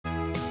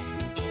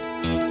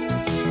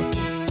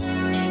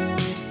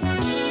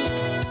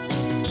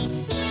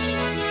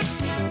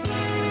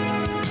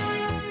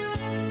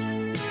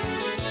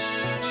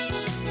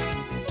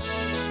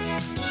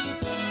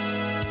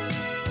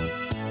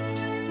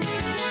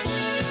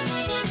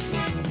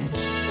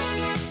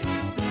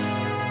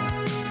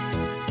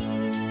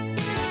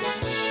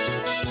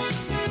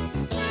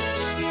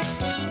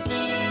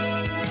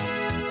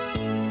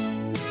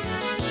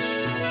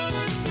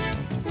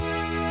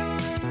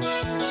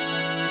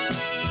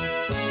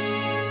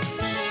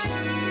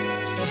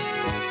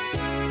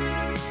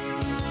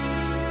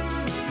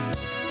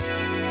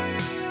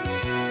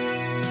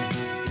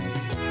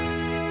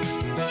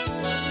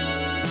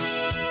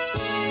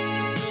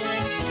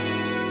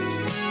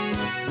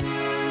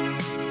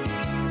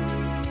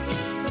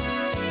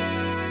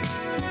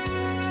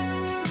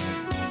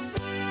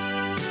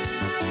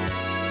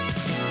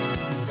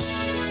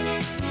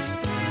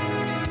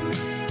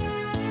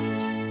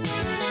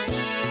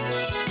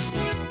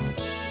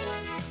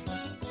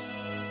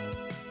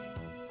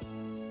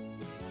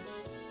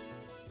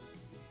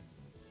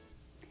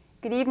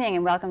Good evening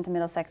and welcome to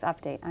Middlesex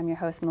Update. I'm your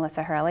host,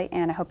 Mellissa Hurley,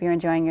 and I hope you're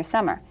enjoying your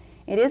summer.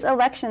 It is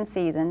election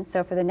season,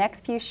 so for the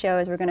next few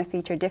shows, we're going to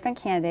feature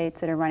different candidates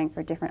that are running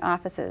for different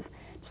offices.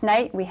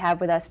 Tonight, we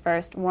have with us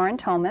first Warren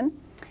Tolman,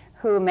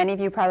 who many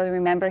of you probably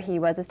remember. He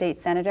was a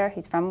state senator.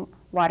 He's from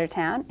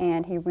Watertown,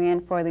 and he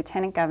ran for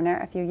lieutenant governor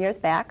a few years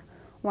back.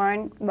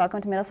 Warren,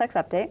 welcome to Middlesex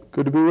Update.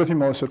 Good to be with you,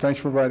 Mellissa. Thanks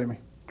for inviting me.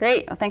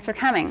 Great. Well, thanks for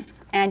coming.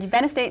 And you've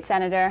been a state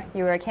senator,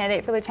 you were a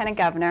candidate for lieutenant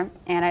governor,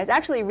 and I was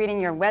actually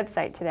reading your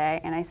website today,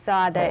 and I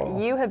saw that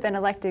you have been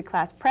elected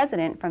class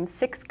president from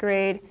 6th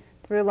grade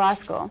through law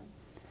school.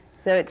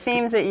 So it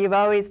seems that you've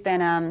always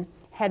been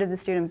head of the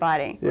student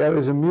body. Yeah,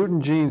 there's a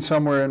mutant gene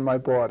somewhere in my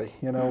body.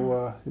 You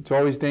know, it's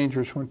always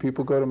dangerous when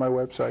people go to my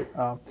website.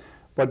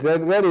 But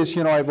that is,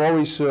 you know, I've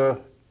always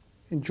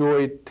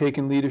enjoyed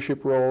taking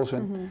leadership roles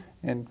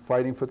and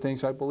fighting for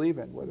things I believe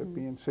in, whether it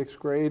be in 6th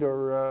grade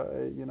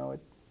or, you know,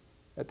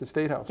 at the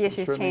State House. The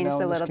issues changed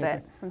a little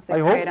bit from 6th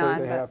grade on. I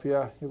hope they have,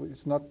 yeah.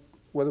 It's not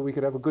whether we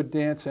could have a good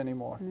dance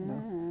anymore. You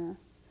know?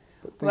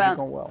 But things are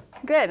going well.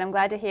 Good, I'm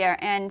glad to hear.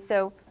 And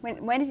so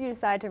when did you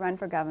decide to run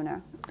for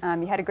governor?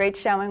 You had a great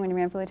showing when you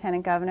ran for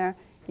lieutenant governor.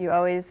 You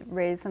always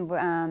raised some,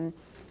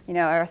 you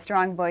know, are a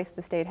strong voice at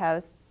the State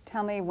House.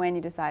 Tell me when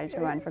you decided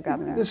to run for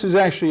governor. This is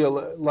actually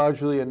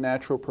largely a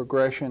natural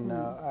progression.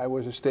 I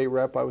was a state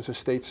rep, I was a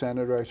state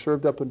senator. I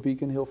served up in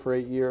Beacon Hill for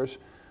 8 years.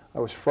 I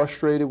was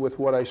frustrated with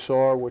what I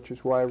saw, which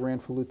is why I ran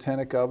for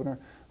lieutenant governor.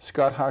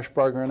 Scott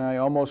Harshbarger and I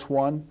almost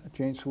won.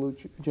 Jane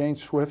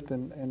Swift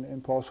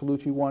and Paul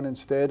Salucci won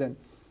instead. And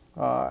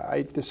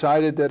I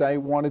decided that I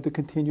wanted to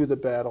continue the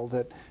battle,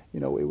 that, you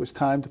know, it was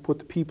time to put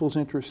the people's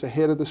interests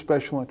ahead of the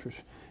special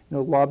interests. You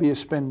know,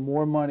 lobbyists spend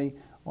more money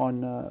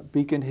on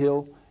Beacon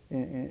Hill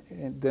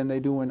than they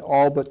do in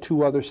all but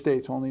 2 other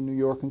states, only New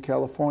York and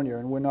California,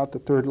 and we're not the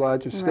 3rd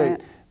largest state.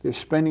 They're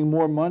spending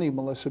more money,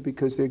 Mellissa,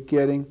 because they're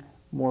getting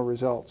more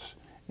results.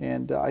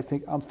 And I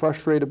think I'm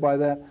frustrated by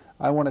that.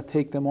 I want to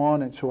take them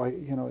on, and so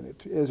you know,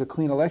 as a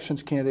clean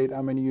elections candidate,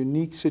 I'm in a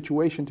unique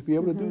situation to be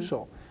able to do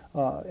so.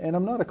 And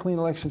I'm not a clean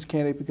elections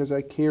candidate because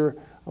I care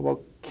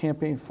about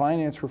campaign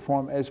finance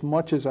reform as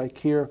much as I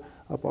care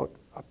about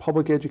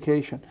public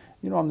education.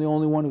 You know, I'm the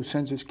only one who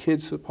sends his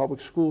kids to public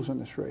schools in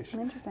this race.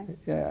 Interesting.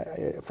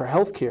 For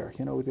health care,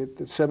 you know,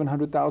 the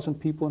 700,000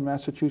 people in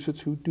Massachusetts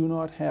who do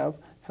not have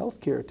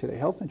health care today,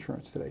 health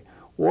insurance today,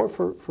 or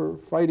for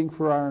fighting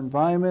for our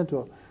environment,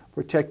 or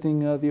protecting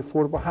the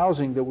affordable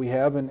housing that we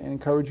have and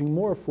encouraging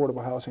more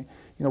affordable housing.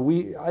 You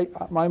know,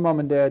 my mom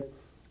and dad,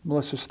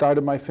 Mellissa,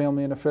 started my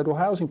family in a federal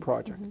housing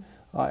project.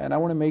 And I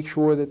want to make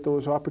sure that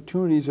those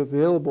opportunities are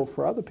available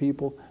for other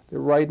people that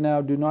right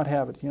now do not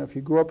have it. You know, if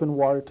you grew up in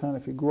Watertown,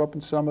 if you grew up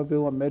in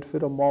Somerville or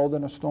Medford or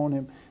Malden or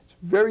Stoneham, it's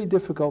very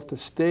difficult to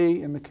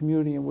stay in the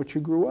community in which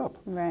you grew up.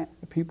 Right.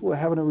 People are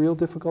having a real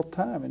difficult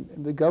time, and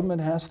the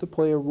government has to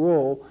play a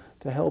role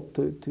to help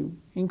to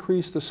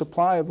increase the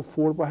supply of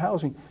affordable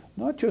housing,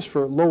 not just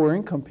for lower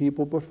income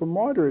people, but for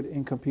moderate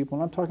income people.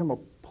 And I'm talking about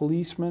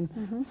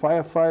policemen,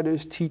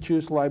 firefighters,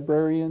 teachers,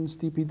 librarians,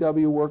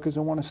 DPW workers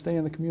that want to stay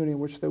in the community in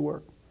which they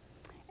work.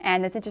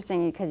 And it's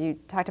interesting because you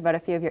talked about a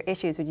few of your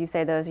issues. Would you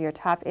say those are your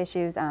top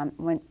issues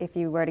if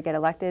you were to get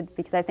elected?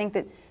 Because I think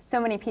that so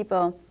many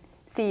people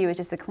see you as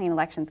just a clean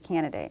elections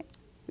candidate.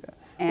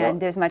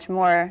 And there's much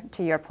more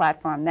to your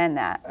platform than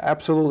that.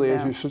 Absolutely.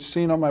 So. As you've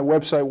seen on my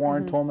website,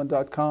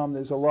 warrentolman.com,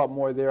 there's a lot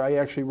more there. I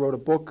actually wrote a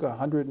book,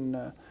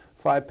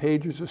 105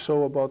 pages or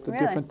so, about the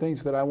different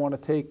things that I want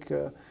to take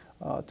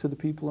to the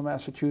people of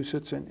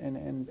Massachusetts.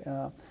 And you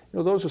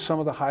know, those are some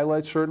of the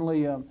highlights,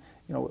 certainly.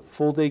 You know,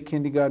 full-day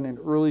kindergarten and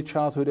early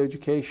childhood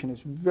education is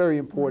very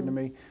important to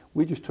me.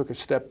 We just took a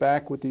step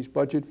back with these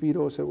budget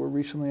vetoes that were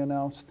recently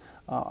announced.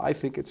 I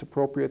think it's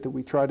appropriate that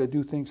we try to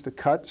do things to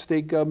cut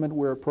state government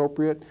where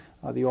appropriate.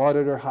 The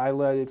auditor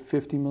highlighted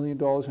 $50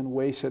 million in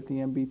waste at the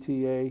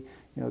MBTA.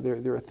 You know,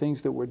 there are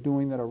things that we're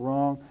doing that are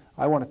wrong.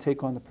 I want to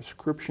take on the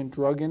prescription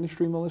drug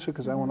industry, Mellissa,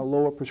 because I want to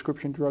lower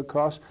prescription drug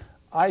costs.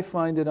 I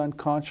find it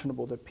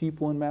unconscionable that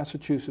people in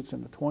Massachusetts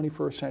in the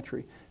 21st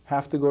century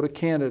have to go to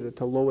Canada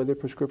to lower their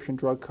prescription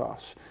drug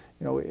costs.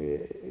 You know,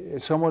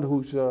 as someone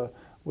who's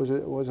was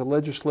a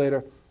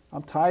legislator,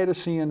 I'm tired of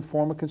seeing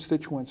former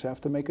constituents have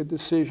to make a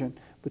decision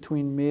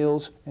between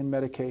meals and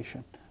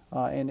medication.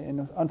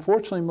 And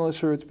unfortunately,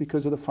 Mellissa, it's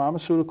because of the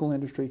pharmaceutical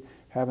industry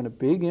having a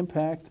big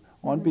impact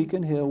on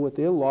Beacon Hill with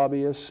their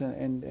lobbyists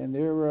and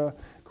their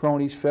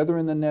cronies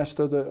feathering the nest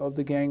of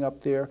the gang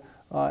up there.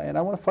 And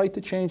I want to fight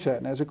to change that.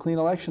 And as a clean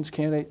elections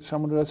candidate,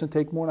 someone who doesn't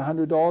take more than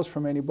 $100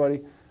 from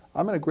anybody,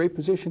 I'm in a great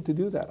position to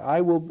do that.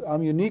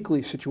 I'm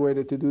uniquely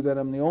situated to do that.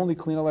 I'm the only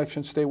clean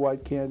elections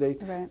statewide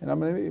candidate, and I'm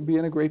going to be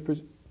in a great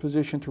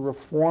position to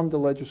reform the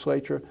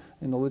legislature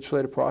and the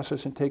legislative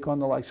process and take on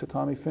the likes of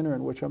Tommy Finner,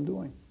 in which I'm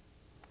doing.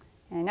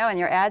 I know, and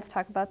your ads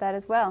talk about that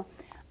as well.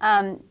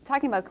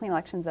 Talking about clean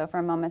elections, though, for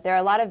a moment, there are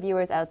a lot of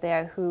viewers out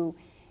there who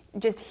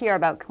just hear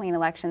about clean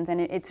elections,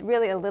 and it's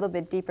really a little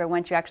bit deeper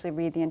once you actually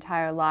read the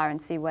entire law and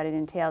see what it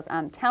entails.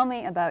 Tell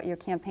me about your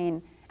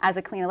campaign as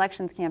a clean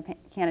elections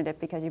candidate,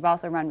 because you've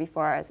also run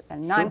before as a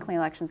non-clean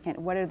elections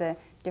candidate. What are the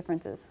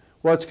differences?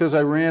 Well, it's because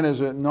I ran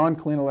as a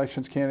non-clean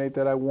elections candidate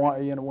that I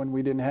want, when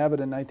we didn't have it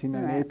in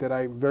 1998, Right. that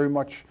I very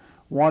much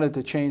wanted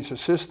to change the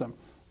system,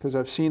 because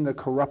I've seen the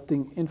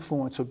corrupting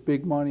influence of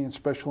big money and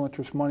special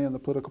interest money on the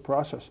political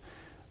process.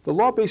 The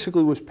law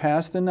basically was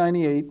passed in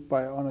 98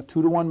 on a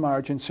 2-to-1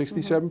 margin.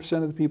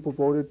 67% of the people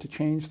voted to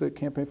change the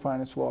campaign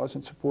finance laws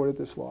and supported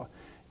this law.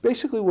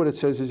 Basically what it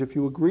says is if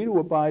you agree to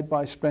abide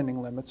by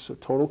spending limits, a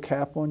total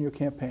cap on your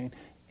campaign,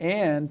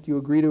 and you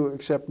agree to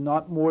accept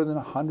not more than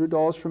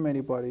 $100 from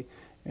anybody,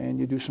 and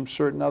you do some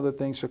certain other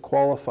things to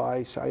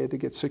qualify. So I had to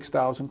get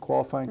 6,000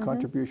 qualifying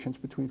contributions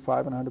between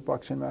 $5 and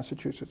 $100 in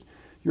Massachusetts.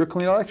 You're a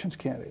clean elections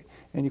candidate,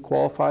 and you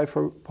qualify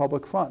for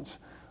public funds.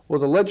 Well,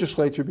 the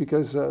legislature,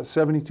 because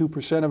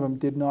 72% of them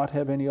did not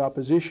have any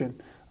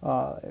opposition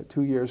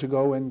 2 years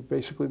ago, and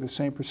basically the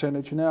same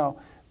percentage now,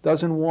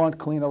 doesn't want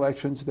clean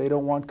elections. They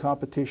don't want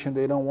competition.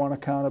 They don't want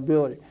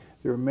accountability.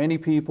 There are many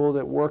people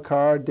that work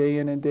hard day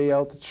in and day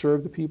out that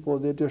serve the people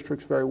of their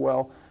districts very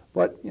well,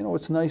 but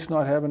it's nice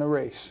not having a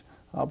race.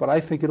 But I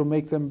think it'll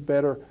make them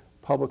better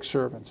public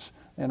servants.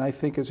 And I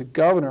think as a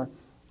governor,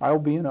 I'll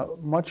be in a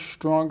much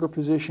stronger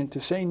position to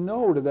say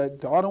no to the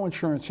auto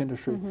insurance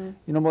industry.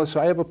 Mellissa,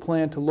 I have a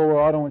plan to lower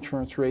auto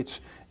insurance rates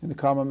in the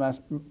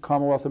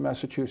Commonwealth of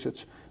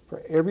Massachusetts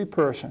for every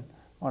person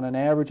on an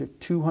average of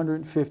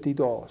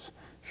 $250.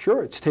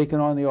 Sure, it's taken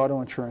on the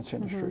auto insurance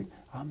industry.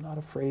 I'm not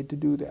afraid to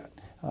do that.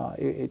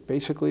 It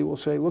basically will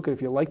say, look,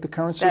 if you like the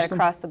current system. Is that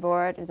across the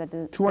board? Is that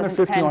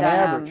 $250 on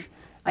average.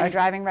 On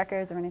driving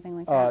records or anything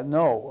like that?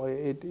 No,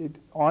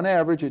 on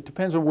average, it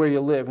depends on where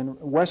you live. In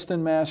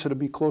Western Mass, it'll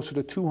be closer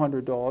to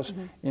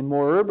 $200. In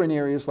more urban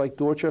areas like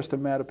Dorchester,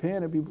 Mattapan,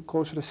 it'll be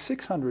closer to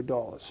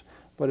 $600.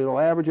 But it'll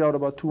average out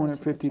about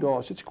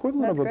 $250. It's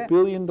equivalent of a $1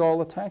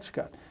 billion tax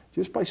cut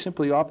just by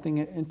simply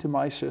opting into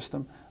my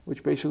system,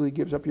 which basically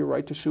gives up your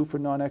right to sue for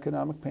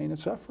non-economic pain and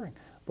suffering.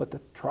 But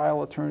the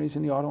trial attorneys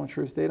and the auto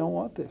insurers, they don't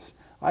want this.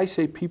 I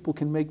say people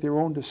can make their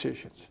own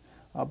decisions,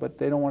 but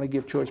they don't want to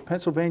give choice.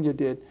 Pennsylvania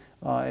did.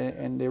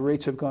 And their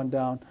rates have gone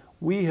down.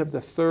 We have the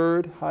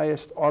 3rd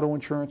highest auto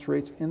insurance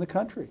rates in the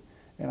country,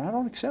 and I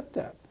don't accept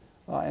that.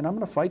 And I'm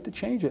going to fight to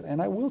change it,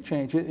 and I will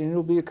change it, and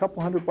it'll be a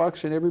couple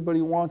 $100, and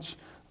everybody wants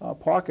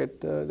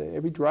pocket,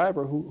 every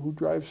driver who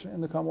drives in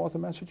the Commonwealth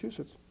of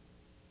Massachusetts.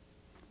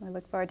 I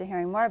look forward to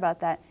hearing more about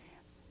that.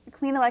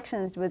 Clean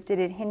elections, did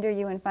it hinder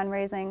you in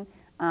fundraising?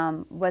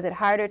 Was it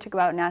harder to go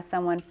out and ask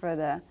someone for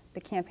the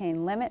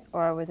campaign limit,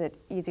 or was it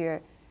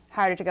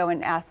harder to go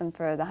and ask them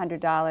for the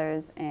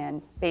 $100 and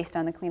based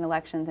on the clean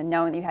elections and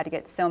knowing that you had to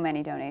get so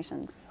many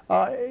donations?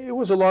 It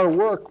was a lot of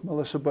work,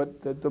 Mellissa,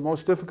 but the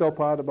most difficult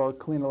part about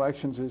clean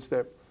elections is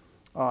that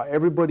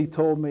everybody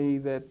told me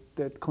that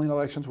clean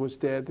elections was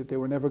dead, that they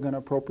were never going to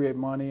appropriate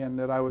money, and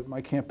that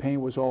my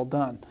campaign was all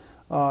done.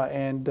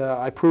 And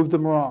I proved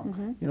them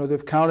wrong.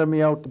 They've counted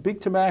me out. The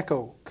Big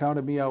Tobacco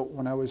counted me out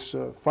when I was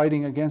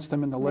fighting against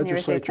them in the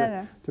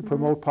legislature to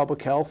promote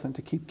public health and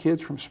to keep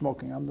kids from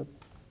smoking. I'm the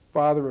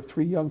father of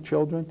 3 young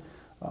children,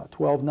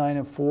 12, 9,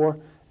 and 4,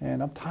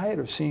 and I'm tired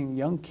of seeing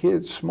young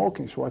kids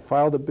smoking. So I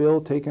filed a bill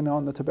taking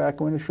on the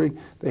tobacco industry.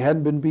 They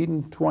hadn't been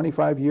beaten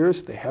 25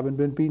 years. They haven't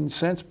been beaten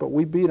since, but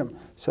we beat them.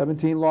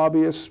 17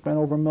 lobbyists spent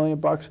over $1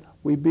 million.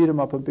 We beat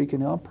them up in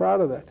Beacon Hill. I'm proud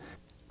of that.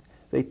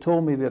 They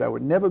told me that I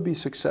would never be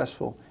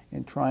successful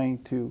in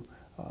trying to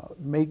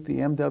make the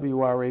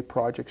MWRA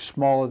project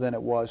smaller than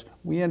it was.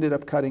 We ended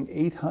up cutting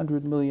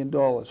 $800 million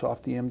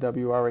off the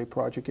MWRA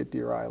project at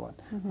Deer Island.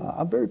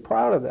 I'm very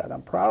proud of that.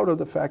 I'm proud of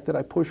the fact that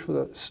I pushed for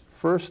the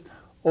first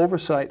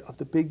oversight of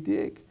the Big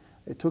Dig.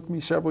 It took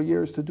me several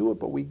years to do it,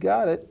 but we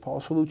got it.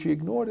 Paul Salucci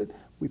ignored it.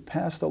 We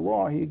passed a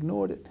law. He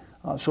ignored it.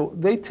 So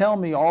they tell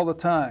me all the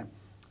time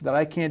that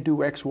I can't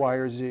do X, Y,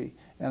 or Z,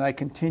 and I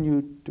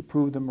continue to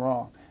prove them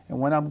wrong. And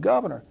when I'm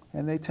governor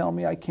and they tell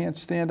me I can't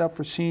stand up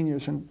for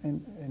seniors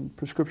and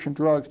prescription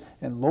drugs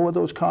and lower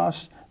those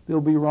costs, they'll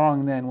be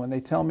wrong then. When they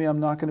tell me I'm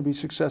not going to be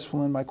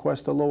successful in my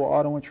quest to lower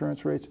auto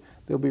insurance rates,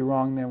 they'll be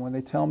wrong then. When they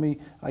tell me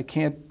I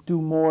can't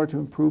do more to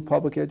improve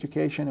public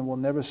education and we'll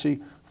never see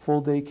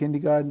full-day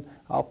kindergarten,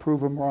 I'll prove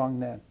them wrong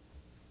then.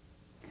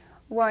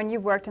 Warren,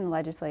 you've worked in the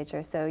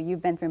legislature, so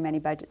you've been through many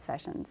budget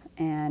sessions,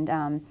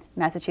 and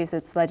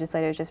Massachusetts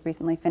legislators just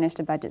recently finished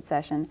a budget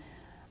session.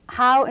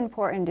 How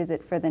important is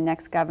it for the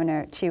next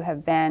governor to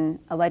have been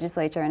a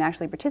legislator and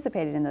actually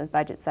participated in those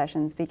budget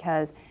sessions?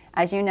 Because,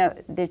 as you know,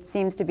 there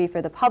seems to be,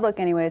 for the public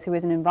anyways, who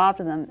isn't involved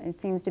in them, it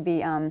seems to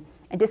be a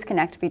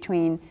disconnect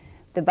between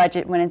the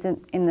budget when it's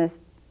in the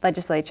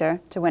legislature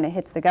to when it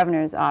hits the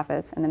governor's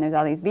office, and then there's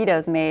all these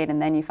vetoes made,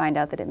 and then you find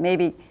out that it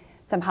maybe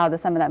somehow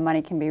some of that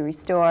money can be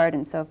restored,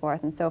 and so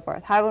forth and so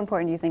forth. How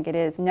important do you think it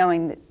is,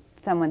 knowing that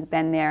someone's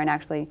been there and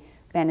actually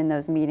been in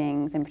those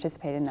meetings and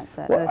participated in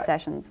those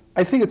sessions?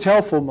 I think it's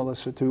helpful,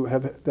 Mellissa, to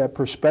have that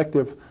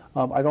perspective.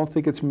 I don't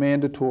think it's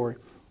mandatory.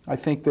 I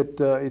think that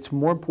it's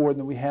more important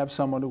that we have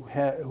someone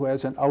who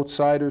has an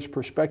outsider's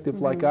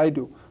perspective like I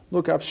do.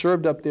 Look, I've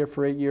served up there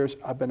for 8 years.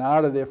 I've been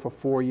out of there for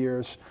 4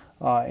 years.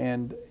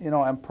 And,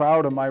 I'm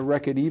proud of my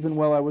record, even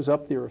while I was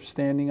up there, of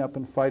standing up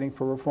and fighting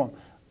for reform.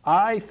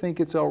 I think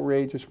it's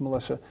outrageous,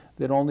 Mellissa,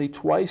 that only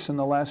twice in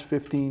the last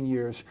 15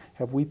 years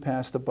have we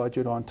passed a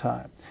budget on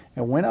time.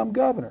 And when I'm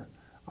governor,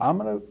 I'm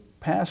going to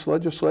pass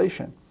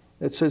legislation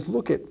that says,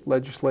 look at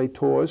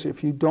legislators,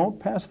 if you don't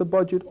pass the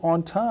budget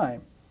on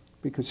time,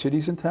 because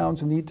cities and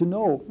towns need to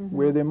know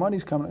where their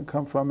money's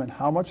come from and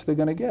how much they're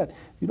going to get. If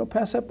you don't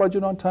pass that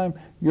budget on time,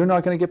 you're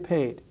not going to get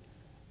paid.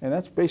 And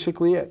that's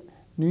basically it.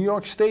 New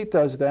York State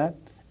does that,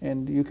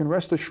 and you can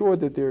rest assured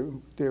that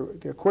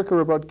they're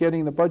quicker about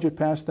getting the budget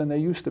passed than they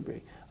used to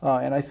be.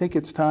 And I think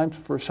it's time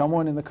for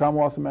someone in the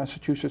Commonwealth of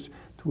Massachusetts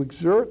to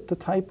exert the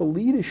type of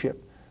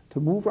leadership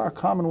to move our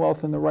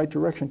Commonwealth in the right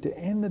direction, to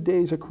end the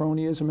days of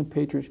cronyism and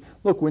patronage.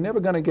 Look, we're never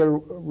going to get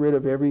rid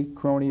of every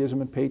cronyism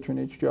and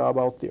patronage job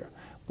out there.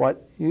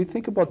 But you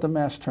think about the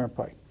Mass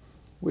Turnpike.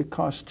 It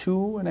costs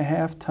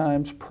 2.5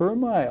 times per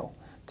mile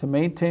to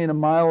maintain a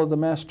mile of the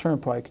Mass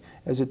Turnpike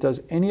as it does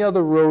any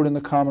other road in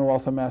the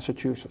Commonwealth of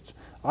Massachusetts.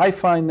 I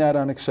find that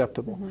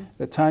unacceptable.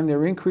 The time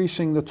they're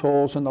increasing the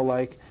tolls and the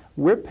like,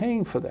 we're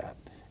paying for that.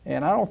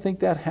 And I don't think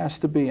that has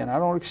to be, and I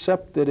don't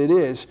accept that it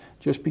is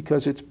just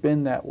because it's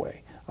been that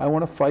way. I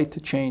want to fight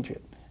to change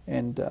it.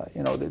 And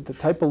you know, the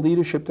type of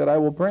leadership that I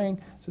will bring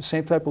is the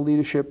same type of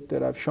leadership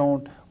that I've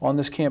shown on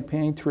this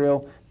campaign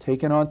trail,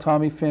 taking on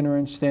Tommy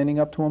Finneran, standing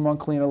up to him on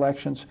clean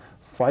elections,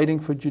 fighting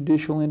for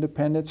judicial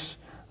independence.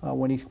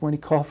 When he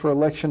called for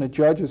election of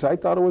judges, I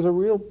thought it was a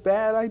real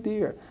bad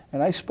idea.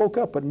 And I spoke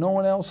up, but no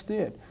one else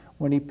did.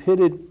 When he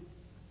pitted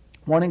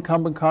one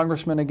incumbent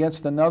congressman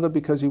against another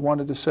because he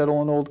wanted to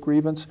settle an old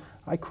grievance,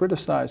 I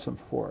criticized him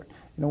for it.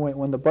 You know,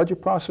 when the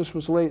budget process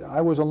was late,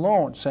 I was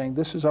alone saying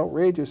this is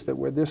outrageous that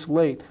we're this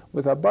late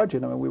with our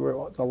budget. I mean, we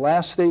were the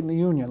last state in the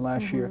union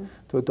last year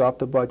to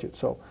adopt a budget.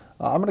 So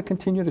I'm going to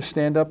continue to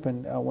stand up,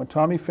 and when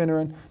Tommy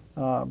Finneran,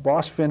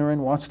 Boss Finneran,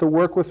 wants to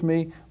work with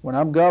me, when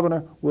I'm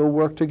governor, we'll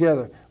work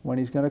together. When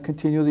he's going to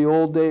continue the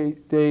old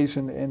days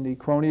and the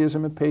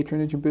cronyism and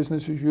patronage and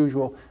business as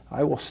usual,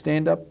 I will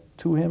stand up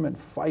to him and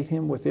fight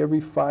him with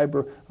every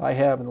fiber I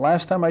have. And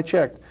last time I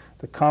checked,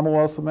 the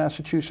Commonwealth of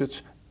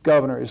Massachusetts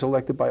governor is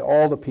elected by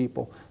all the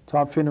people.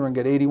 Tom Finneran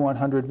got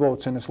 8,100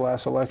 votes in this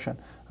last election.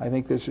 I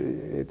think this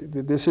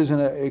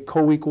isn't a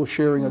co-equal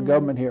sharing of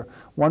government here.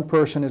 One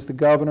person is the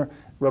governor,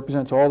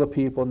 represents all the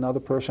people, another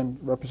person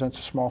represents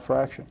a small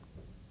fraction.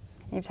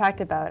 You've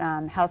talked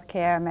about health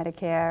care,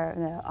 Medicare,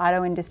 the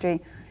auto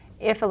industry.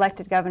 If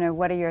elected governor,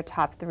 what are your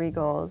top 3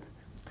 goals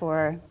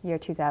for year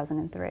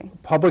 2003?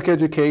 Public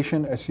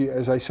education,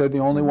 as I said, the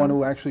only one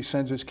who actually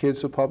sends his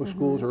kids to public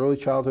schools, early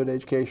childhood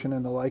education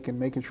and the like, and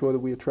making sure that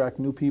we attract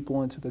new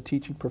people into the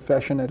teaching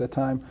profession at a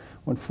time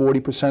when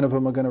 40% of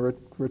them are going to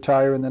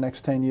retire in the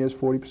next 10 years,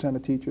 40%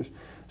 of teachers.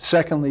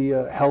 Secondly,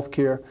 health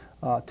care,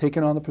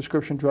 taking on the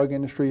prescription drug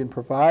industry and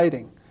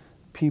providing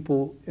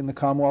people in the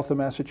Commonwealth of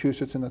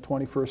Massachusetts in the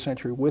 21st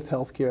century with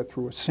health care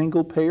through a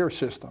single payer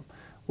system,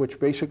 which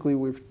basically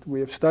we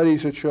have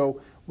studies that show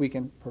we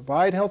can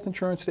provide health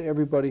insurance to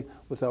everybody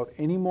without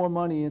any more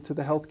money into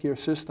the healthcare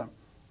system.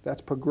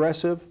 That's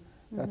progressive.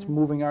 That's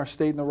moving our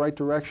state in the right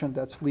direction.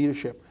 That's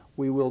leadership.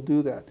 We will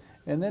do that.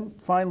 And then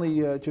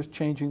finally, just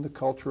changing the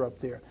culture up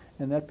there.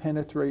 And that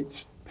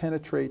penetrates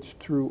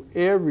through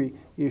every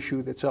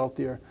issue that's out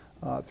there,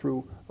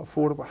 through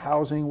affordable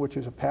housing, which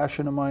is a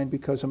passion of mine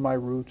because of my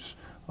roots,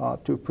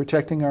 to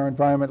protecting our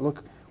environment.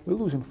 Look, we're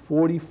losing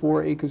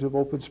 44 acres of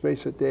open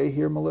space a day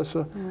here,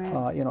 Mellissa.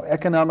 Right. You know,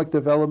 economic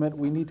development,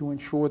 we need to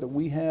ensure that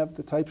we have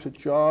the types of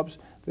jobs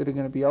that are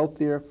going to be out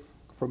there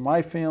for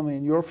my family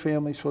and your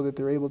family so that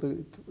they're able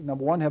to,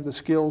 number one, have the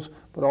skills,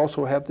 but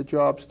also have the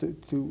jobs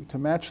to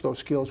match those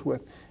skills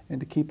with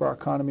and to keep our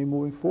economy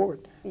moving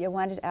forward. I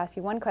wanted to ask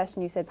you one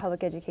question. You said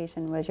public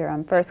education was your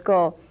first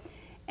goal,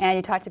 and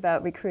you talked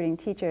about recruiting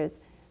teachers.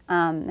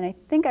 And I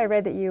think I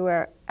read that you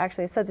were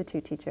actually a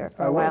substitute teacher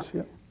for a while. I was,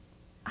 yeah.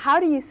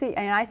 How do you see,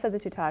 and I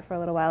substitute taught for a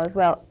little while as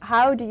well,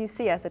 how do you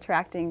see us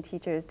attracting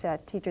teachers to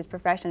teachers'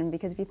 profession?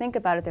 Because if you think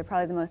about it, they're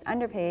probably the most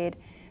underpaid.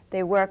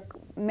 They work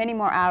many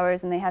more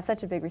hours, and they have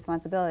such a big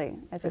responsibility.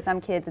 And for some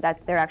kids,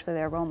 they're actually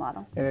their role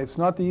model. And it's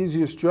not the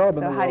easiest job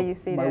in the world. So how do you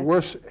see My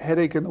worst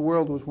headache in the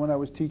world was when I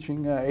was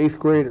teaching 8th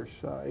graders.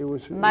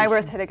 My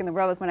worst headache in the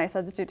world was when I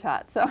substitute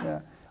taught. So. Yeah.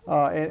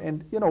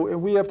 And you know,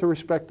 and we have to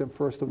respect them,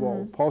 first of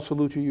all. Paul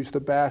Salucci used to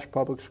bash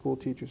public school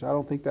teachers. I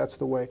don't think that's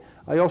the way.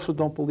 I also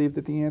don't believe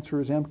that the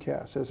answer is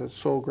MCAS as a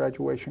sole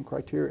graduation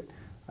criterion.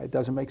 It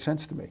doesn't make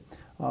sense to me,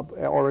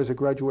 or as a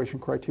graduation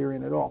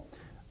criterion at all.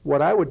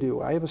 What I would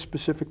do, I have a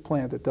specific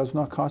plan that does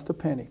not cost a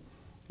penny.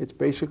 It's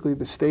basically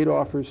the state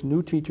offers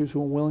new teachers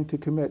who are willing to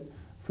commit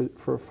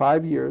for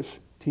 5 years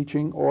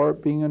teaching or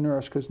being a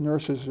nurse, because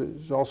nurses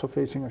is also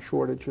facing a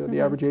shortage.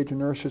 The average age of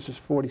nurses is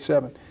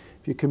 47.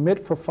 If you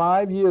commit for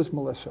 5 years,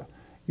 Mellissa,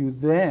 you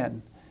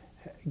then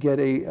get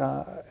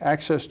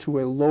access to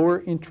a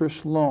lower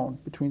interest loan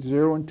between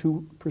 0 and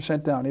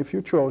 2% down, if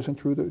you're chosen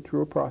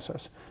through a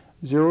process.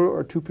 0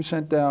 or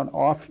 2% down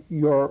off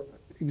your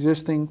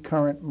existing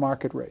current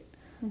market rate.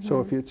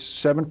 So if it's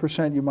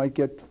 7%, you might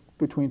get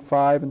between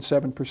 5 and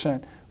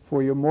 7%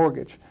 for your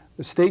mortgage.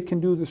 The state can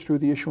do this through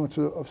the issuance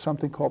of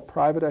something called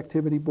private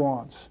activity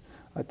bonds.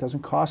 It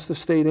doesn't cost the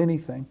state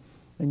anything,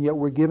 and yet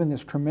we're given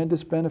this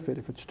tremendous benefit.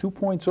 If it's 2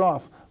 points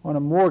off on a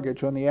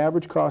mortgage, on the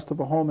average cost of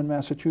a home in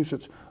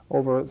Massachusetts,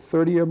 over a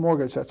 30-year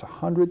mortgage, that's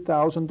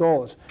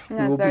 $100,000 we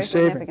will be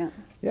saving.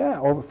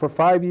 Yeah, for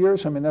 5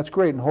 years, I mean, that's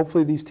great, and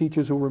hopefully these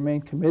teachers will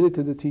remain committed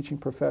to the teaching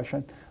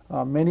profession,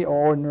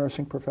 or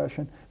nursing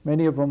profession.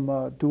 Many of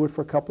them do it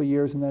for a couple of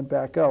years and then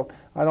back out.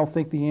 I don't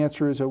think the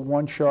answer is a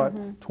one-shot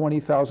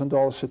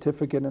 $20,000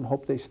 certificate and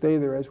hope they stay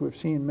there. As we've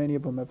seen, many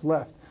of them have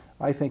left.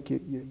 I think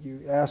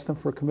you ask them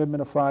for a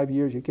commitment of 5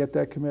 years, you get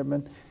that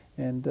commitment,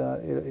 and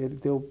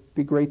they'll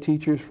be great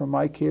teachers for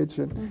my kids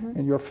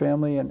and your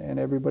family and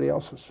everybody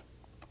else's.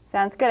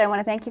 Sounds good. I want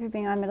to thank you for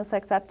being on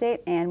Middlesex Update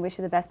and wish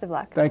you the best of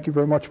luck. Thank you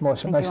very much,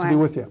 Melissa. Nice to be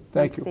with you.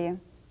 Thank you. See you.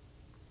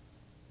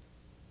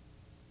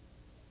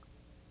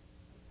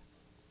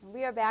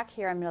 We are back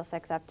here on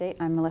Middlesex Update.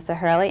 I'm Melissa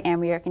Hurley, and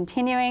we are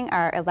continuing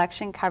our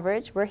election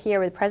coverage. We're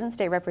here with present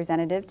state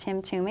representative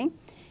Tim Toomey.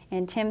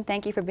 And Tim,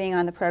 thank you for being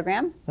on the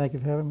program. Thank you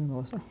for having me,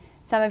 Melissa.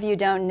 Some of you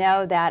don't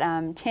know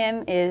that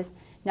Tim is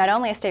not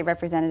only a state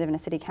representative and a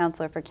city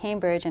councilor for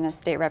Cambridge and a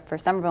state rep for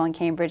Somerville and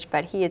Cambridge,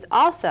 but he is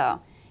also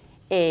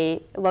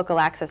a local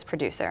access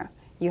producer.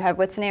 You have,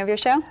 what's the name of your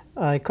show?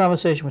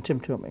 Conversation with Tim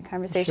Toomey.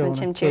 Conversation with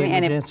Tim Toomey.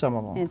 And it's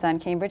on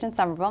Cambridge and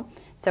Somerville.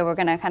 So we're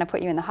going to kind of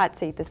put you in the hot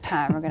seat this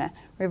time. We're going to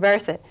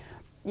reverse it.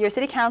 You're a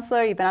city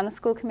councilor. You've been on the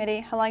school committee.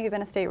 How long have you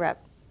been a state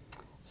rep?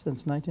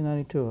 Since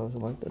 1992 I was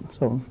elected.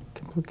 So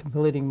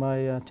completing my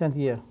 10th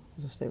year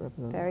as a state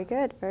representative. Very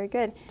good, very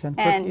good. 10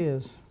 quick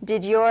years.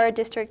 Did your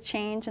district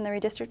change in the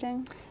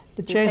redistricting?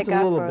 It changed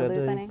a little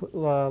bit. They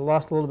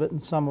lost a little bit in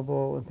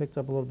Somerville and picked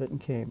up a little bit in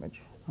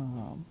Cambridge.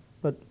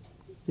 But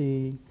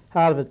the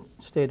heart of it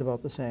stayed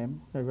about the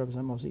same. I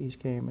represent most of East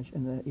Cambridge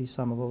and the East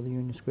Somerville, the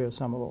Union Square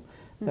Somerville.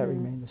 That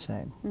remained the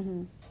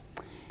same.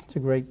 It's a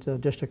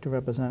great district to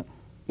represent.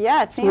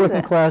 Yeah, it seems it's a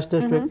working class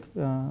district,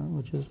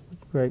 which is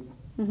great.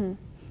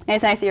 And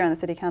it's nice that you're on the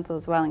city council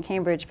as well in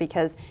Cambridge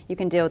because you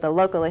can deal with the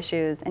local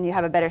issues and you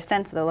have a better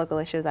sense of the local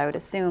issues, I would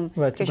assume,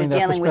 right, because you're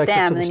dealing with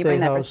them and then you bring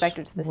that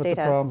perspective to the State House.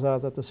 What the problems are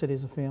that the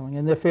cities are feeling.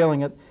 And they're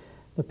feeling it,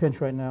 the pinch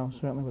right now,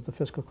 certainly with the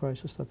fiscal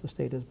crisis that the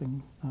state has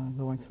been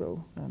going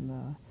through.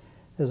 And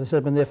as I said,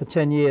 I've been there for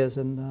 10 years,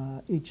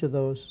 and each of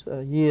those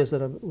years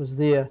that I was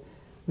there,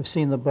 we've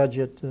seen the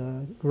budget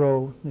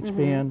grow and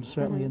expand,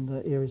 certainly in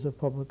the areas of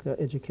public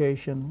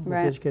education, with the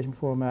Education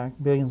Reform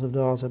Act. Billions of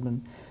dollars have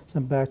been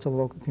sent back to the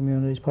local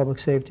communities. Public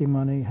safety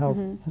money, health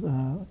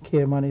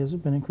care money has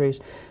been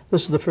increased.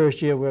 This is the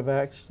first year we've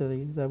had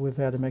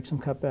to make some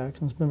cutbacks,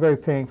 and it's been very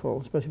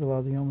painful, especially with a lot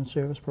of the human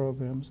service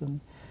programs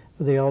and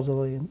for the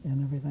elderly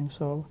and everything.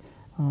 So,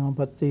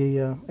 but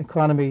the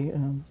economy,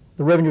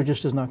 the revenue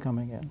just is not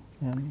coming in.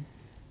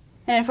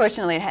 And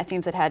unfortunately, it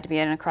seems it had to be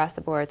an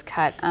across-the-board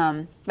cut.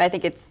 But I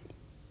think it's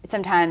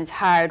sometimes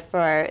hard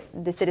for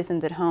the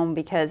citizens at home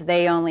because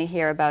they only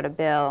hear about a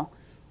bill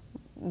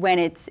when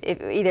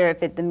either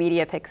if the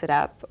media picks it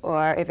up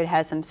or if it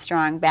has some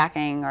strong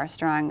backing or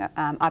strong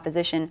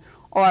opposition,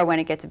 or when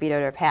it gets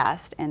vetoed or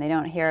passed, and they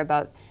don't hear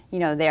about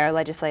their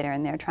legislator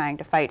and they're trying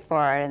to fight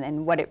for it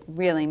and what it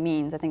really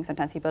means. I think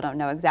sometimes people don't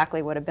know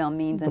exactly what a bill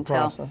means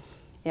until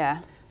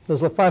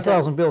there's like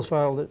 5,000 bills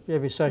filed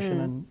every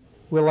session, and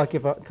we're lucky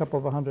if a couple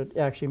of 100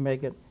 actually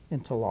make it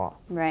into law.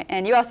 Right,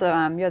 and you also,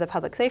 you're the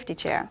Public Safety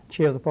Chair.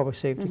 Chair of the Public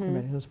Safety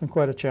Committee. It's been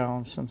quite a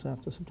challenge since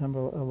after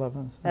September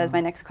 11th. That was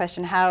my next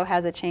question. How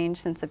has it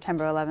changed since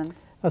September 11th?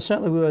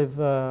 Certainly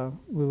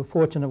we were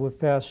fortunate. We've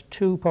passed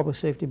 2 public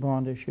safety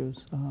bond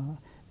issues in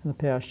the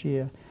past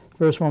year. The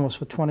first one was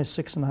for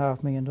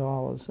 $26.5 million,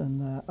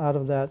 and out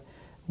of that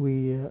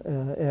we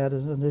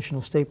added an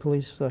additional state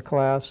police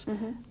class.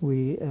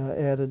 We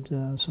added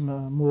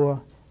some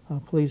more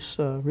police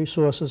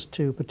resources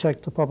to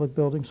protect the public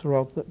buildings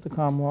throughout the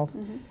Commonwealth.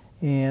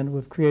 And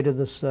we've created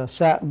this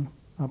SATIN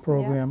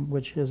program,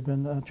 which has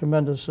been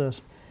tremendous.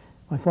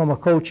 My former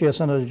co-chair,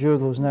 Senator Jugal,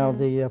 who is now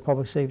the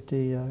Public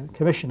Safety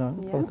Commissioner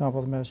for the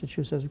Commonwealth of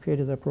Massachusetts, has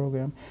created that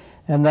program.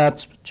 And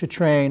that's to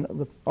train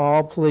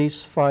all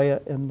police, fire,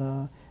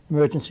 and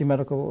emergency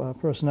medical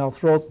personnel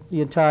throughout the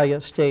entire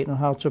state on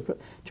how to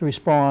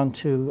respond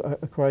to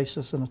a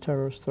crisis and a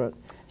terrorist threat.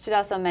 I should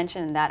also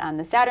mention that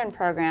the Saturn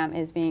program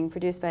is being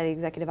produced by the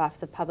Executive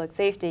Office of Public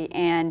Safety,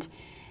 and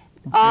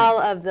all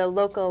of the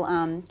local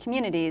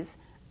communities,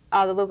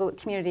 all the local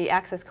community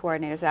access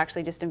coordinators are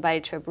actually just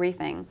invited to a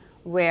briefing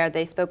where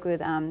they spoke with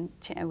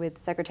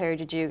Secretary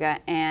Jajuga,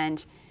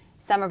 and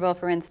Somerville,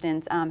 for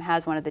instance,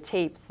 has one of the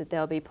tapes that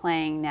they'll be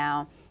playing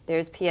now.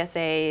 There's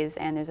PSAs,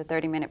 and there's a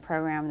 30-minute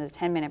program, there's a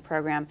 10-minute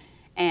program,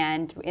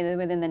 and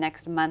within the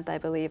next month, I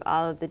believe,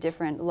 all of the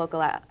different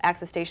local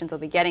access stations will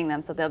be getting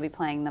them, so they'll be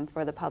playing them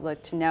for the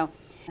public to know.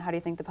 How do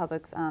you think the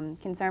public's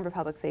concern for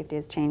public safety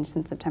has changed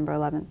since September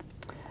 11th?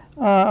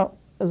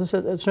 As I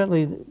said,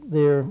 certainly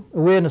their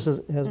awareness has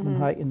been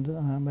heightened.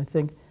 I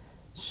think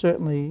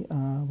certainly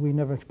we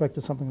never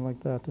expected something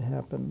like that to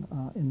happen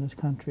in this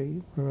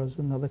country, whereas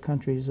in other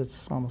countries it's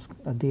almost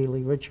a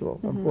daily ritual,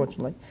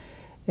 unfortunately.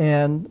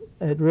 And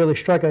it really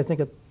struck, I think,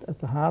 at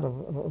the heart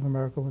of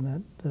America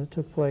when that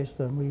took place.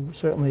 We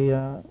certainly,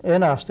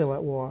 and are still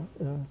at war,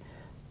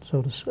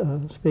 so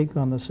to speak,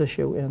 on this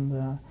issue. And,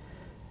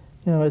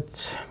 you know,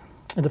 it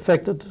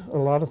affected a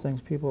lot of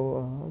things.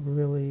 People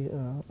really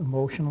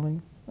emotionally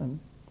and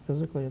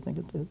physically, I think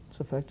it's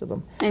affected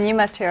them. And you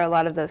must hear a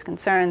lot of those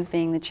concerns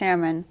being the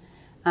chairman,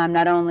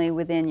 not only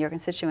within your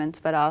constituents,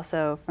 but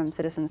also from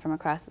citizens from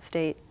across the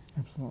state.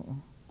 Absolutely.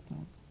 Yeah.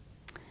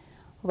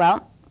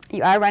 Well,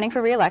 you are running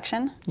for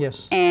re-election.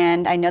 Yes.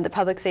 And I know that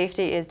public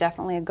safety is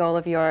definitely a goal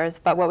of yours,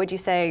 but what would you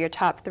say are your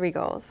top 3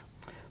 goals?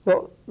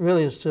 Well,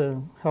 really is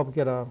to help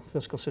get our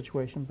fiscal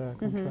situation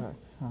back on track.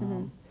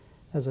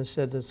 As I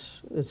said,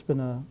 it's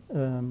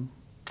been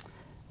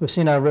we've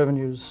seen our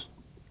revenues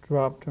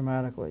drop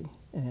dramatically,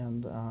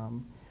 and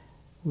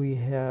we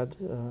had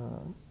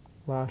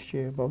last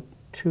year about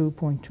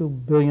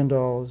 $2.2 billion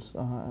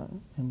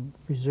in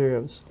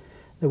reserves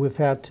that we've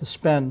had to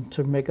spend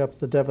to make up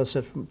the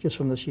deficit just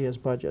from this year's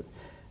budget.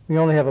 We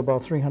only have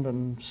about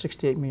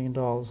 $368 million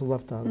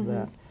left out of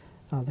that.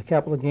 The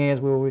capital gains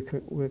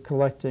we're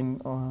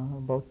collecting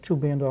about $2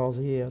 billion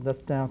a year. That's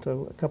down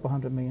to a couple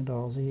 $100 million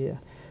a year.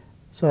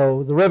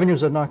 So the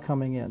revenues are not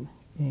coming in,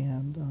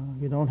 and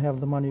you don't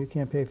have the money, you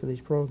can't pay for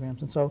these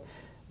programs. And so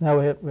now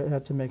we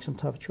had to make some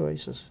tough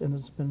choices, and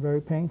it's been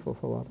very painful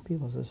for a lot of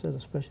people, as I said,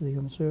 especially the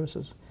human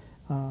services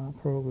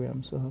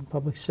programs.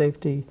 Public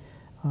safety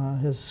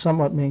has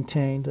somewhat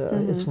maintained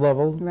its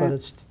level, but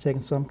it's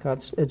taken some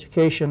cuts.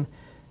 Education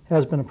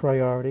has been a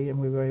priority, and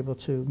we were able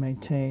to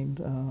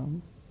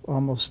maintain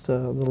almost the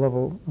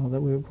level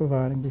that we were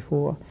providing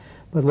before.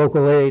 But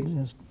local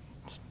aid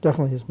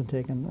definitely has been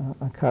taking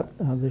a cut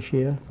this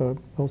year for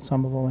both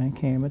Somerville and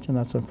Cambridge, and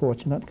that's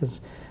unfortunate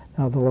because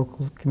now the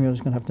local community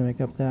is going to have to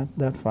make up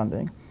that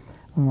funding.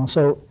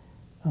 So,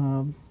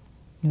 you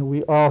know,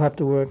 we all have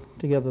to work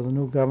together. The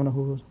new governor,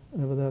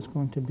 whoever that's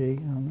going to be,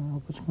 and I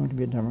hope it's going to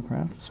be a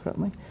Democrat,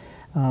 certainly,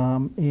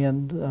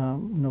 and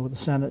you know, the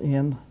Senate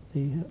and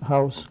the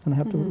House going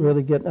to have to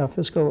really get our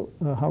fiscal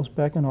house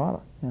back in order.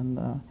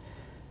 And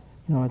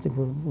you know, I think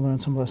we've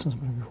learned some lessons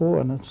before,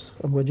 and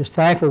we're just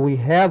thankful we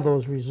had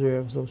those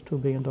reserves, those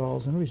 $2 billion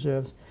in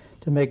reserves,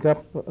 to make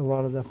up a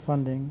lot of that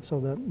funding so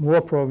that more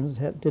programs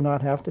did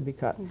not have to be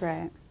cut.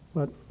 Right.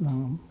 But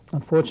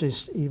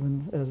unfortunately,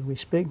 even as we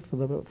speak, for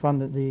the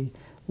funded, the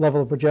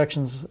level of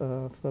projections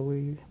that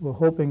we were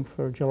hoping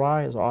for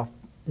July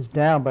is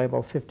down by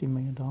about $50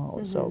 million.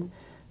 So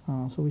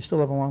we still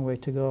have a long way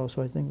to go.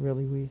 So I think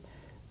really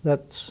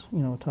that's, you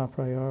know, a top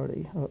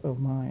priority of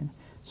mine.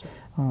 So,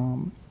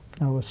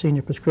 our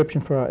senior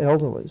prescription for our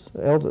elders,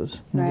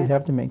 you know, we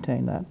have to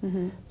maintain that.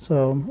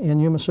 So, and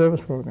human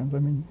service programs, I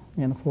mean,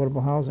 and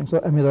affordable housing.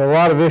 So, I mean, there are a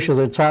lot of issues.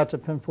 It's hard to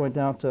pinpoint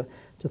down to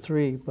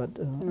 3, but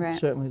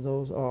certainly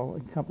those all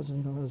encompass, you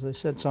know, as I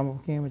said,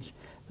 Somerville, Cambridge,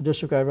 the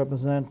district I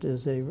represent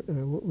is a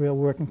real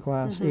working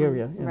class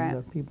area,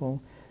 and people,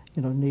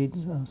 you know, need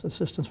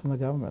assistance from the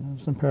government.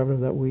 It's imperative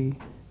that we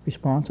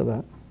respond to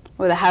that.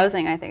 Well, the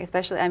housing, I think,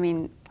 especially, I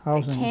mean,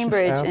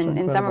 Cambridge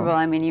and Somerville,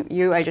 I mean,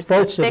 you are just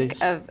in the thick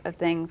of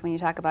things when you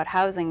talk about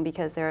housing,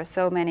 because there are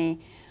so many,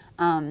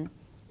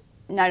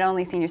 not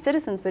only senior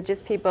citizens, but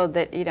just people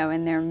that, you know,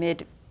 in their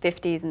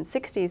mid-50s and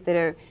 60s that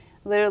are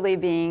literally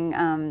being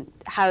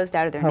housed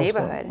out of their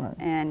neighborhood.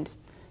 And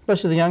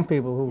especially the young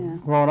people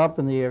who've grown up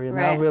in the area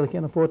now really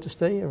can't afford to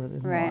stay here any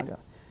longer.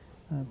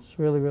 It's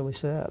really, really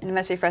sad. And it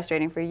must be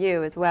frustrating for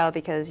you as well,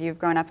 because you've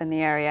grown up in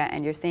the area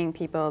and you're seeing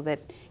people that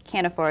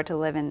can't afford to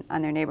live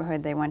on their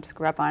neighborhood they once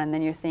grew up on, and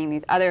then you're seeing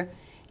these other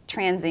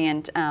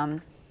transient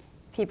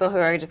people who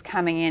are just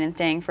coming in and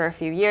staying for a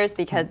few years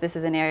because this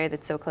is an area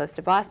that's so close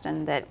to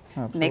Boston that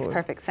makes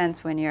perfect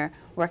sense when you're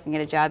working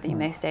at a job that you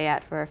may stay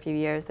at for a few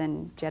years,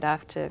 then jet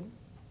off to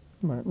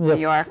New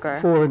York. Or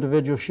 4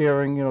 individuals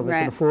sharing, you know, they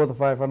can afford the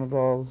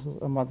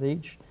 $500 a month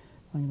each.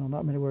 You know,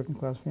 not many working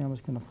class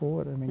families can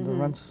afford. I mean, the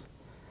rents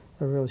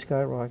are really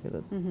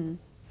skyrocketed.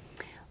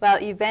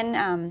 Well, you've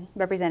been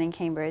representing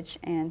Cambridge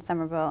and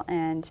Somerville,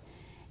 and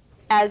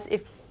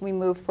if we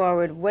move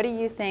forward, what do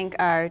you think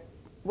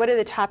what are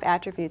the top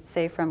attributes,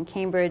 say, from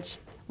Cambridge,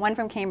 one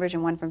from Cambridge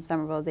and one from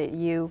Somerville, that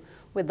you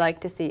would like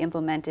to see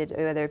implemented,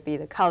 whether it be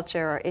the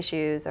culture or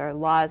issues or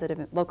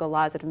local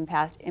laws that have been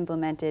passed,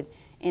 implemented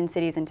in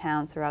cities and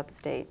towns throughout the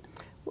state?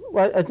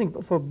 Well, I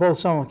think for both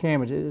Somerville and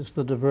Cambridge, it's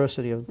the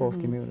diversity of both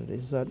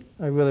communities that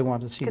I really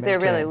want to see maintained.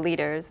 Because they're really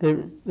leaders.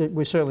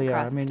 We certainly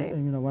are. I mean,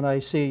 you know, when I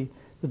see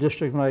the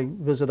district, when I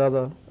visit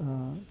other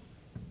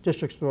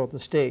districts throughout the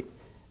state,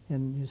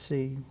 and you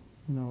see,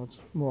 you know, it's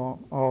more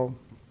all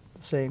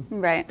the same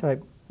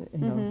type, you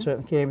know,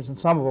 certain Cambridge and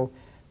Somerville,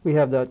 we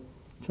have that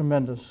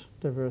tremendous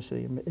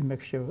diversity and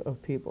mixture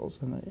of peoples,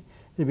 and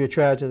it'd be a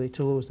tragedy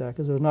to lose that,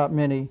 because there's not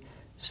many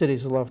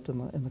cities left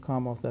in the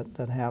Commonwealth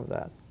that have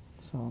that.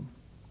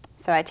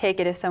 So I take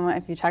it if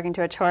you're talking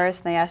to a tourist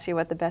and they ask you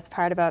what the best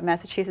part about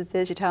Massachusetts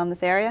is, you tell them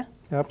this area?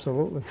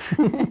 Absolutely.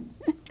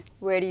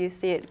 Where do you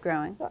see it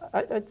growing?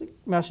 I think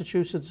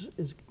Massachusetts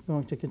is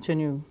going to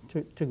continue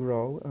to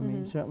grow. I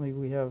mean, certainly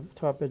we have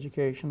top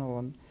educational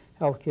and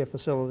healthcare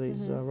facilities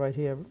right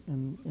here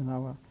in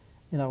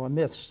our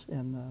midst,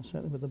 and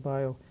certainly with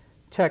the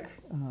biotech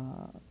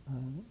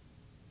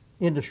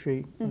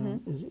industry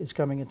is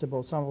coming into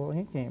both Somerville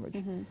and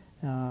Cambridge,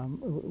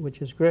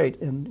 which is great.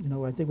 And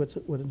I think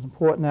what is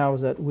important now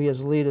is that we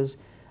as leaders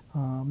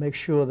make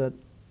sure that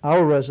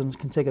our residents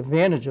can take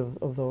advantage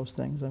of those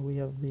things. And we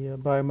have the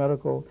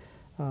biomedical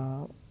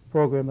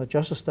program that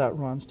Justice Start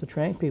runs to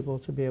train people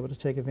to be able to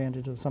take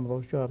advantage of some of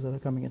those jobs that are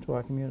coming into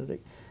our community.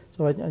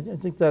 So I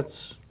think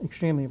that's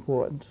extremely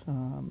important,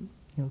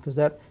 because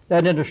that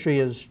industry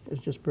is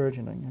just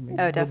burgeoning. I mean,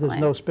 there's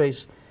no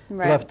space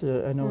left.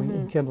 I know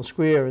in Kendall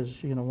Square is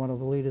one of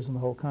the leaders in the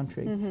whole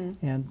country,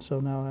 and so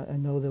now I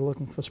know they're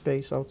looking for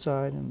space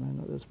outside, and I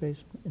know there's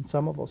space in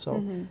Somerville.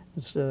 So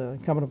it's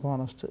incumbent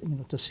upon us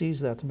to seize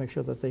that, to make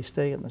sure that they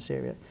stay in this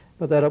area,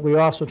 but that we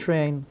also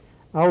train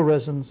our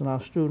residents and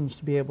our students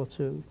to be able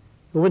to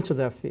go into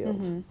that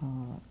field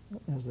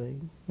as they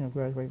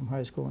graduate from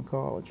high school and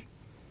college.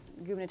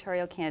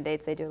 Gubernatorial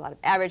candidates, they do a lot of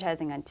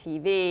advertising on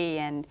TV,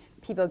 and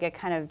people get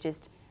kind of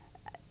just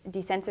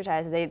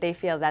desensitized. They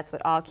feel that's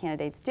what all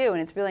candidates do,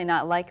 and it's really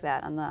not like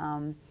that on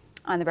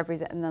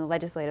the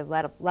legislative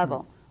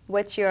level.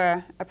 What's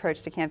your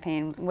approach to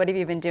campaign? What have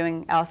you been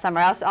doing all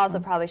summer? I also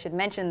probably should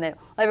mention that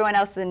everyone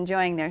else is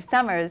enjoying their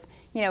summers.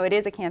 It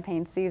is a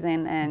campaign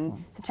season,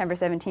 and September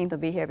 17th will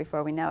be here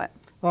before we know it.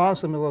 Well,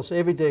 honestly, Mellissa,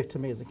 every day to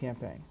me is a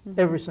campaign.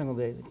 Every single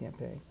day is a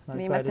campaign.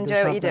 You must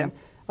enjoy what you do.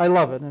 I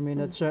love it. I mean,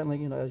 it's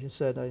certainly, as you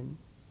said, I'm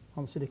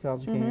on the City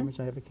Council of Cambridge.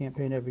 I have a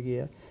campaign every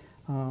year.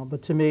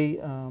 But to me,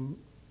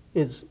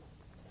 it's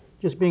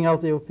just being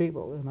out there with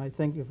people. And I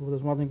think if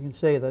there's one thing you can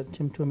say, that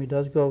Tim Toomey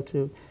does go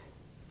to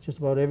just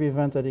about every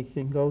event that he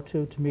can go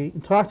to meet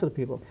and talk to the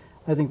people.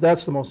 I think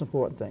that's the most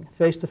important thing.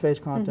 Face-to-face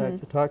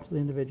contact, you talk to the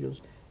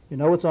individuals, you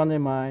know what's on their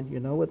mind, you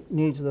know what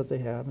needs that they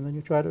have, and then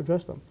you try to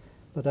address them.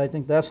 But I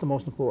think that's the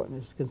most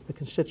important, is the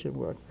constituent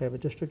work. They have a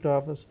district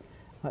office.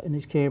 In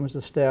these Cambridge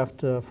is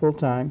staffed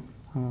full-time,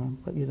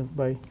 either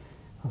by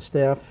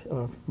staff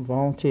or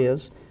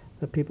volunteers,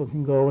 that people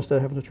can go instead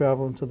of having to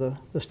travel into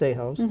the State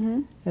House.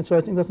 And so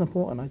I think that's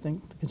important. I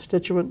think the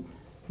constituent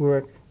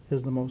work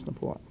is the most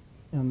important.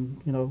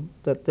 And,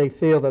 that they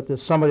feel that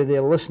there's somebody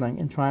there listening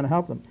and trying to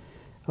help them.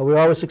 Are we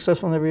always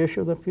successful in every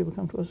issue that people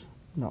come to us?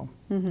 No,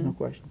 no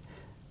question.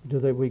 Do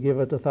we give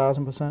it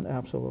 1,000%?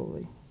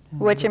 Absolutely.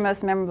 What's your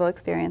most memorable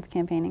experience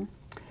campaigning?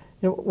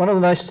 One of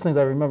the nicest things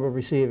I remember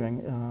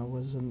receiving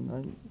was, and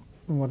I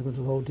don't want to go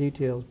into the whole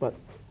details, but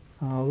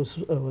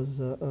it was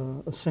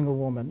a single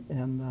woman,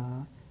 and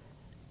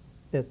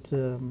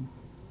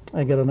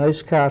I got a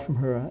nice card from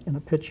her and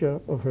a picture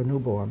of her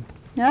newborn.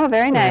 Oh,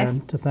 very nice.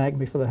 And to thank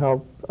me for the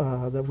help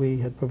that we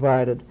had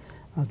provided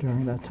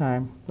during that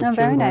time. Oh,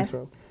 very nice.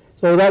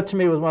 So that to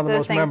me was one of the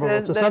most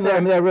memorable. I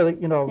mean, I really,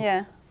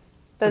 Yeah.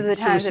 Those are the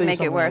times that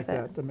make it worth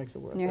it. That makes it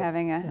worth it. When you're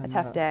having a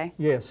tough day.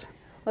 Yes.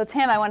 Well,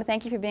 Tim, I want to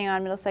thank you for being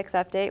on Middlesex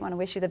Update. I want to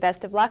wish you the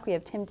best of luck. We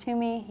have Tim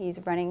Toomey.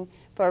 He's running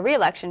for a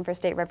re-election for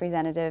state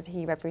representative.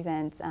 He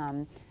represents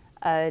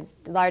a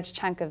large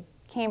chunk of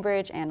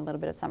Cambridge and a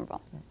little bit of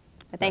Somerville.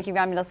 But thank you for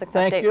on Middlesex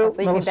Update. Thank you,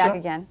 Hopefully you can be back Mellissa.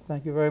 again.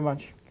 Thank you very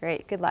much.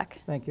 Great. Good luck.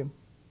 Thank you.